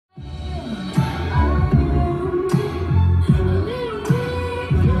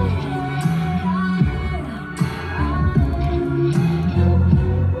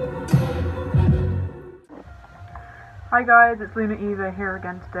Hi guys, it's Luna Eva here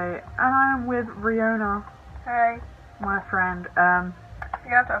again today, and I am with Riona, Hey. my friend.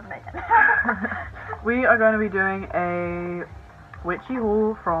 You have to open it again. We are going to be doing a witchy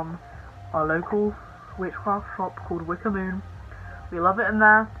haul from our local witchcraft shop called Wicca. We love it in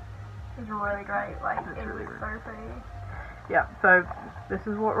there. It's really great, like, It's it really was great. so pretty. Yeah, so this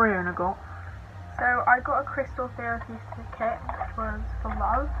is what Riona got. So I got a crystal therapy kit, which was for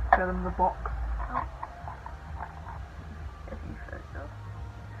love. Show them the box. If you focus.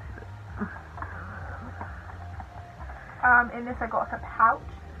 In this I got a pouch,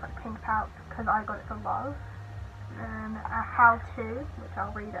 it's like a pink pouch, because I got it for love. And a how-to, which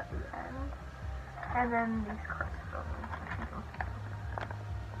I'll read at the end. And then these crystals.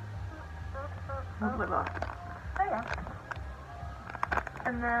 Look at that. Oh yeah.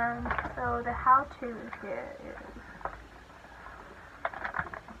 And then, so the how-to here is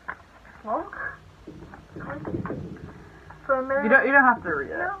long. For a minute. You don't have to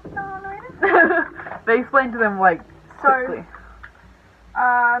read it. No. They explain to them like quickly.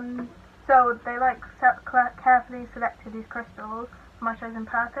 So they like carefully selected these crystals for my chosen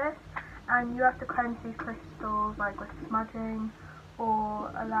purpose, and you have to cleanse these crystals like with smudging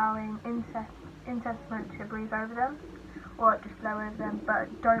or allowing incessant to breathe over them, or just blow over them, but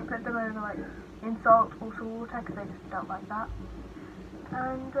don't put them over like in salt or water because I just don't like that.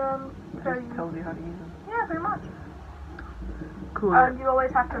 And so Just tells you how to use them. yeah, pretty much. Cool. And you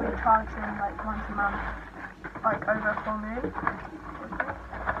always have to recharge them like once a month, like over a full moon.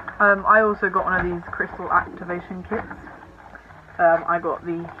 I also got one of these crystal activation kits. I got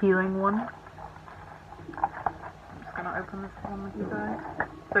the healing one. I'm just gonna open this one with you guys.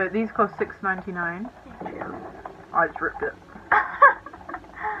 So these cost $6.99. I just ripped it.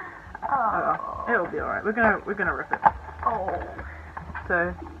 Oh, it'll be alright. We're gonna rip it. Oh.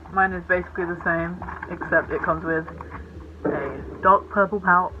 So mine is basically the same, except it comes with a dark purple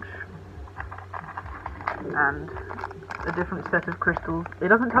pouch and a different set of crystals. It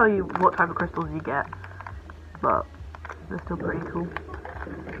doesn't tell you what type of crystals you get, but they're still pretty cool.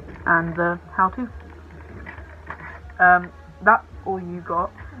 And the how-to. That's all you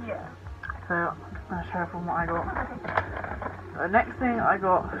got. Yeah. So I'm just gonna show everyone what I got. The next thing I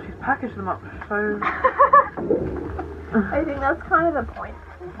got, she's packaged them up so. I think that's kind of the point.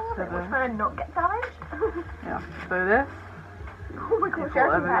 So We're trying to not get damaged. yeah. So this. Oh my gosh, Is you actually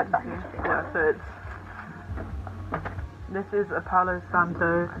whatever had it that. is. Yeah. So it's. This is a Palo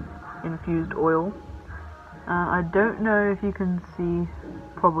Santo infused oil. I don't know if you can see,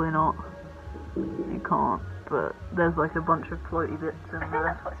 probably not. You can't, but there's like a bunch of floaty bits in I think there.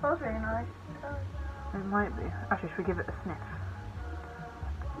 that's what smells really nice. It might be. Actually, should we give it a sniff?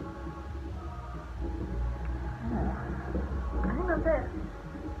 I think that's it.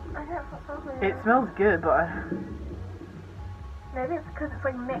 I think that's what smells really It nice. smells good, but Maybe it's because it's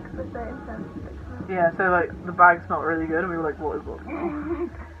like mixed with the incense. yeah. So like the bag smelled really good, and we were like, "What is what?"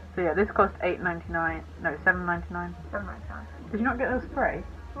 So yeah, this cost $8.99. No, $7.99. Did you not get a spray?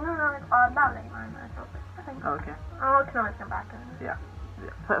 No, it's that late, I think. Oh, okay. Oh, I can always come back and... Yeah.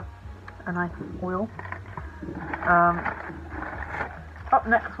 So a nice oil. Up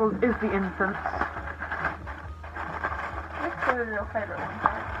next is the incense. This is your favourite one,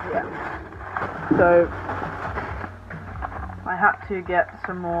 right? Yeah. So I had to get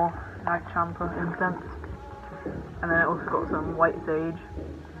some more Nag Champa incense, and then I also got some white sage.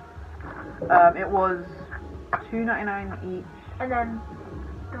 It was $2.99 each. And then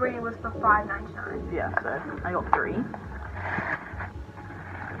 3 was for $5.99. Yeah, so I got 3.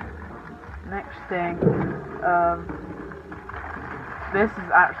 Next thing, this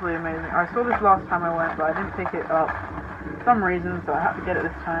is actually amazing. I saw this last time I went, but I didn't pick it up for some reason, so I had to get it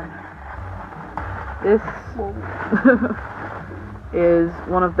this time. This is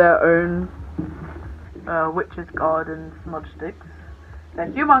one of their own Witch's Garden smudge sticks. They're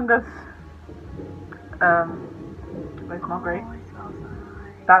humongous. They smell great. Oh, it smells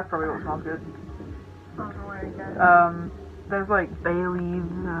nice. That's probably what smells good. It smells really good. There's like bay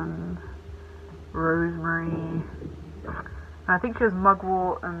leaves and rosemary. And I think she has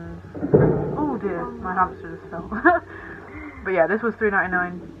mugwort and oh dear, my hamster just fell. But yeah, this was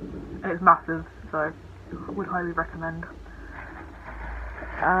 $3.99 and it's massive, so I would highly recommend.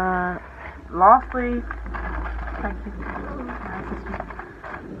 Lastly, thank you.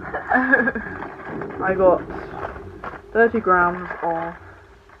 I got 30 grams of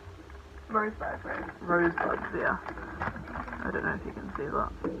rosebuds, yeah. I don't know if you can see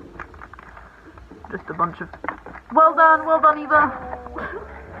that. Just a bunch of... Well done Eva!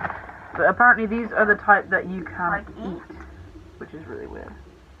 But apparently these are the type that you can Like eat, which is really weird. Do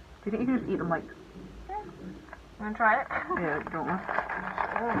you think you can just eat them like Wanna try it? Yeah, you don't want.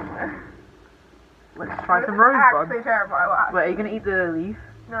 Oh. Let's try some It's rosebuds. actually terrifying. Well, Wait, are you gonna eat the leaf?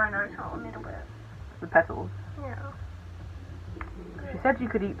 no, it's not a little bit. The petals? Yeah. She said you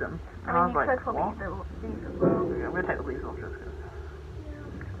could eat them. And I, I mean, was you like, could probably what? eat these as well. Yeah, I'm gonna take the leaves off just because.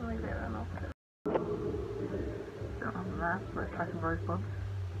 Yeah, leave it then off. Don't have them there. Let's try some rosebuds.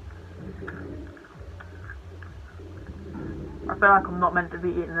 I feel like I'm not meant to be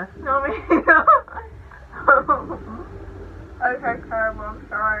eating this. No, me neither. Okay, terrible, I'm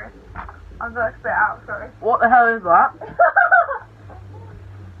sorry. I'm gonna spit out, sorry. What the hell is that?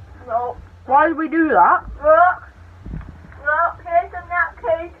 No. Why did we do that? Look. No, here's some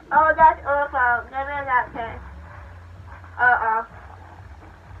napkins. Oh, that's awful. Give me a napkin.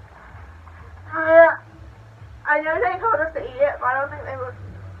 I know they told us to eat it, but I don't think they would.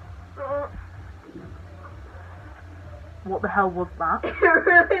 What the hell was that? It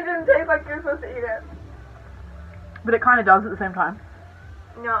really didn't taste like you're supposed to eat it. But it kind of does at the same time.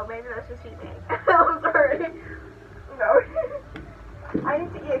 No, maybe that's just eating. I'm sorry. No. I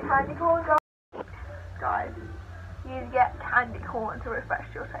need to eat a candy corn, guys. You need to get candy corn to refresh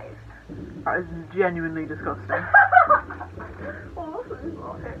your taste. That is genuinely disgusting. Oh, this is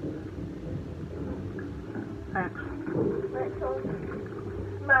not it. Thanks. Next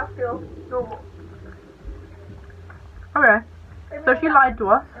one. Mouthfeel. Normal. Okay. So she lied to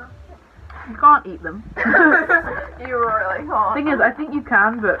us. You can't eat them. You really can't. Thing is, I think you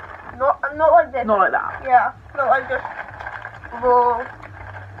can, but Not like this. not like that. Yeah, not like just raw.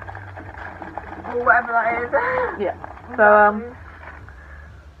 Or whatever that is. Yeah. So,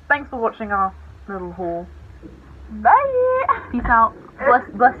 thanks for watching our little haul. Bye! Peace out.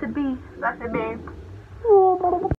 Blessed be. That's it, babe.